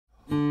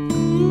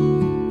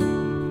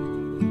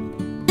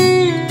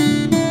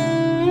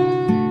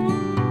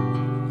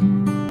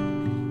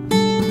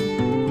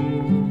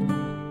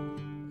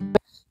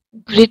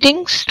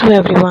Greetings to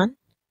everyone.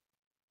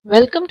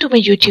 Welcome to my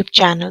YouTube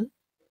channel.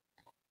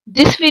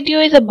 This video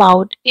is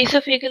about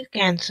esophageal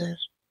cancer.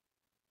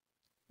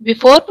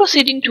 Before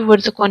proceeding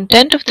towards the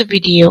content of the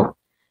video,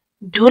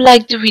 do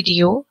like the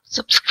video,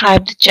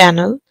 subscribe the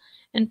channel,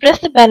 and press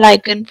the bell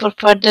icon for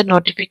further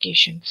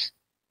notifications.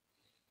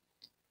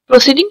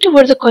 Proceeding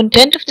towards the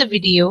content of the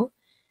video,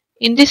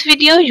 in this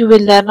video you will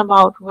learn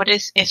about what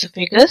is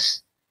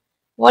esophagus,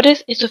 what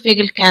is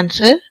esophageal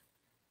cancer,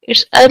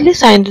 its early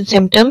signs and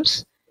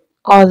symptoms,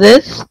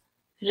 causes,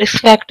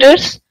 risk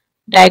factors,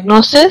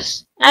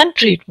 diagnosis, and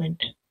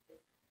treatment.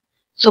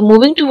 So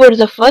moving towards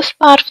the first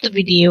part of the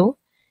video,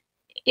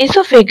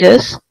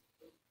 esophagus,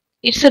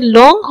 it's a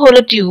long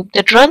hollow tube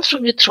that runs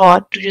from your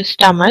throat to your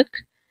stomach.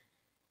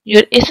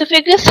 Your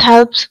esophagus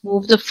helps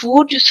move the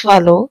food you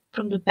swallow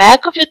from the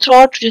back of your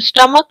throat to your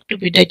stomach to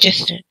be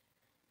digested.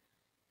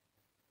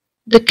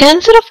 The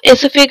cancer of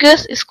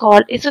esophagus is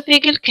called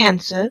esophageal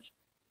cancer.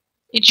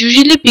 It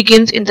usually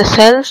begins in the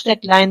cells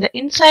that line the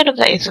inside of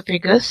the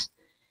esophagus.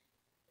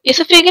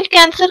 Esophageal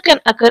cancer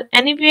can occur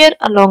anywhere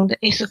along the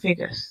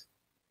esophagus.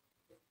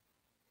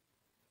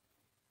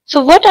 So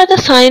what are the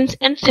signs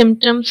and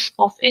symptoms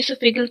of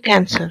esophageal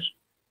cancer?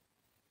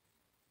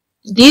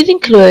 These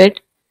include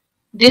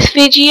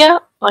dysphagia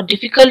or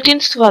difficulty in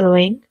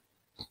swallowing,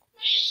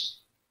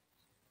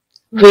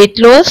 weight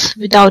loss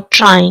without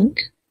trying,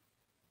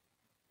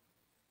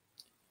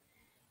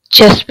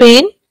 chest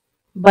pain,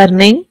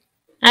 burning,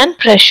 and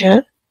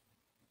pressure,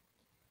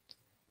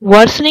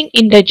 worsening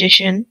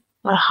indigestion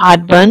or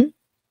heartburn,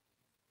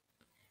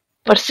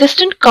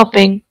 persistent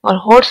coughing or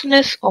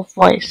hoarseness of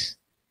voice.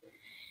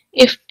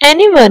 If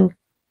anyone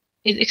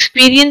is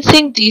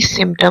experiencing these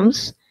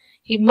symptoms,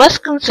 he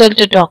must consult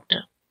a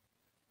doctor.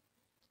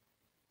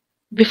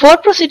 Before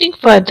proceeding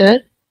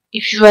further,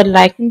 if you are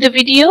liking the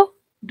video,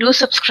 do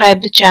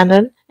subscribe the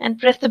channel and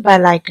press the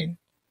bell icon.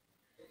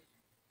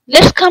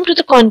 Let's come to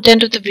the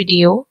content of the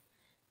video.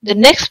 The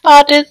next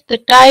part is the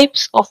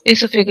types of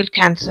esophageal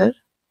cancer.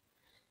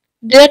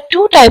 There are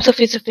two types of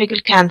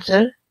esophageal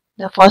cancer.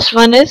 The first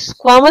one is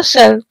squamous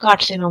cell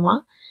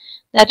carcinoma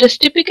that is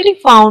typically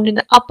found in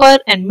the upper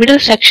and middle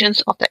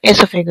sections of the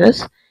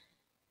esophagus.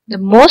 The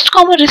most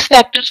common risk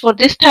factors for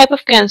this type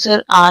of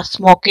cancer are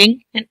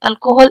smoking and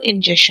alcohol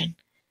ingestion.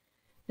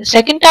 The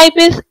second type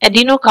is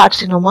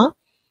adenocarcinoma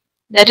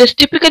that is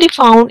typically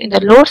found in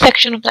the lower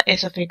section of the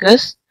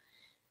esophagus.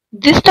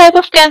 This type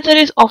of cancer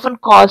is often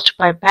caused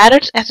by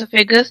Barrett's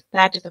esophagus,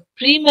 that is a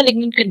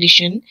pre-malignant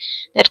condition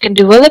that can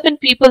develop in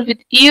people with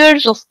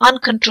years of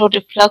uncontrolled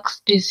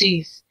reflux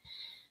disease.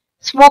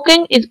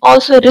 Smoking is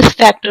also a risk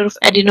factor of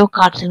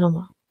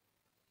adenocarcinoma.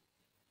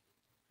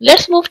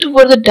 Let's move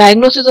toward the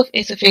diagnosis of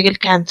esophageal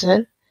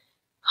cancer.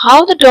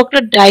 How the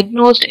doctor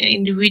diagnosed an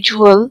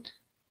individual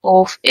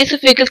of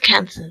esophageal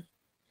cancer.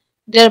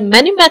 There are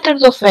many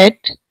methods of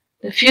it.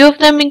 A few of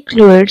them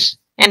includes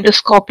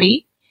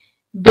endoscopy,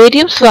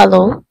 barium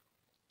swallow,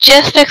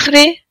 chest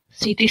X-ray,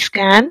 CT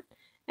scan,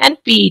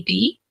 and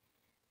PET,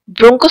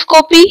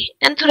 bronchoscopy,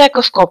 and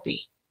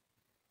thoracoscopy.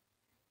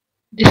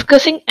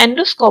 Discussing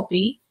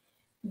endoscopy.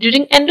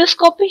 During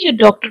endoscopy, your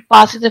doctor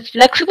passes a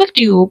flexible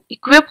tube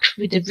equipped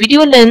with a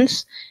video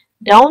lens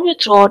down your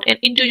throat and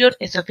into your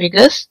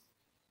esophagus.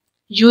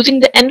 Using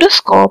the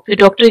endoscope, your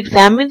doctor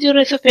examines your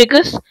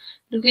esophagus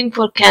looking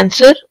for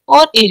cancer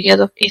or areas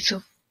of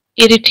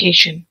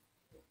irritation.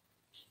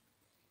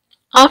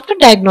 After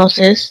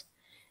diagnosis,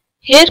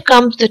 here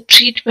comes the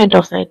treatment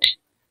of it.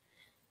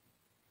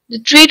 The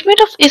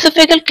treatment of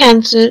esophageal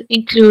cancer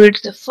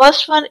includes the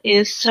first one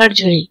is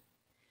surgery.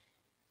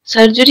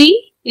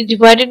 Surgery is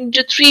divided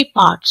into three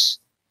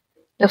parts.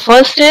 The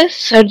first is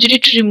surgery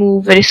to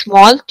remove very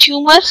small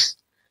tumors.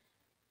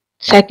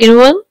 Second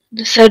one,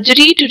 the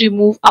surgery to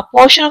remove a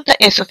portion of the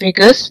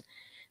esophagus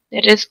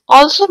that is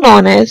also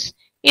known as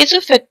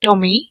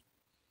esophectomy.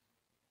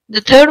 The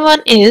third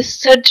one is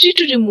surgery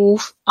to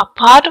remove a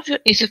part of your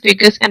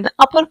esophagus and the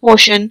upper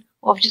portion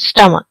of your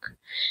stomach.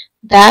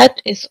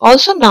 That is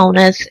also known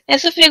as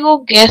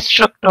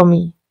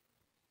esophagogastrectomy.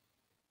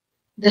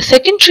 The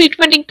second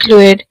treatment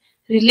included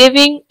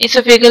relieving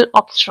esophageal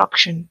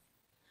obstruction.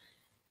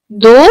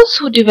 Those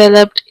who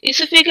developed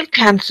esophageal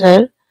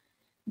cancer,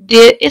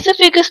 their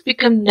esophagus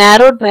become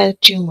narrowed by a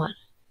tumor.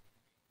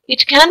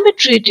 It can be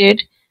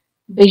treated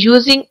by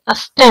using a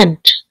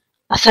stent.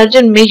 A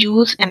surgeon may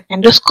use an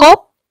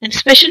endoscope and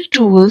special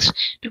tools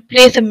to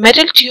place a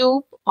metal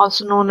tube,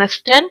 also known as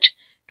stent,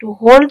 to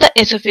hold the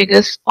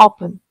esophagus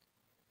open.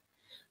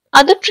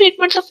 Other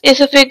treatments of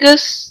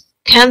esophagus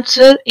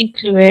cancer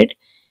include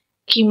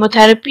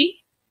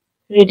chemotherapy,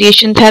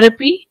 radiation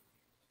therapy,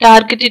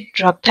 targeted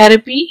drug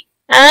therapy,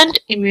 and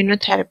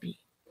immunotherapy.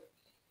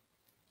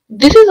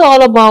 This is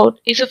all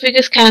about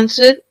esophagus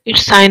cancer,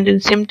 its signs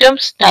and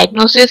symptoms,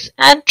 diagnosis,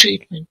 and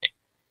treatment.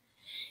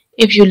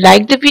 If you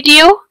like the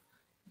video,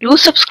 do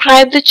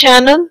subscribe the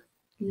channel,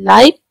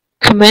 like,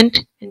 comment,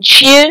 and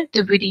share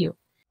the video.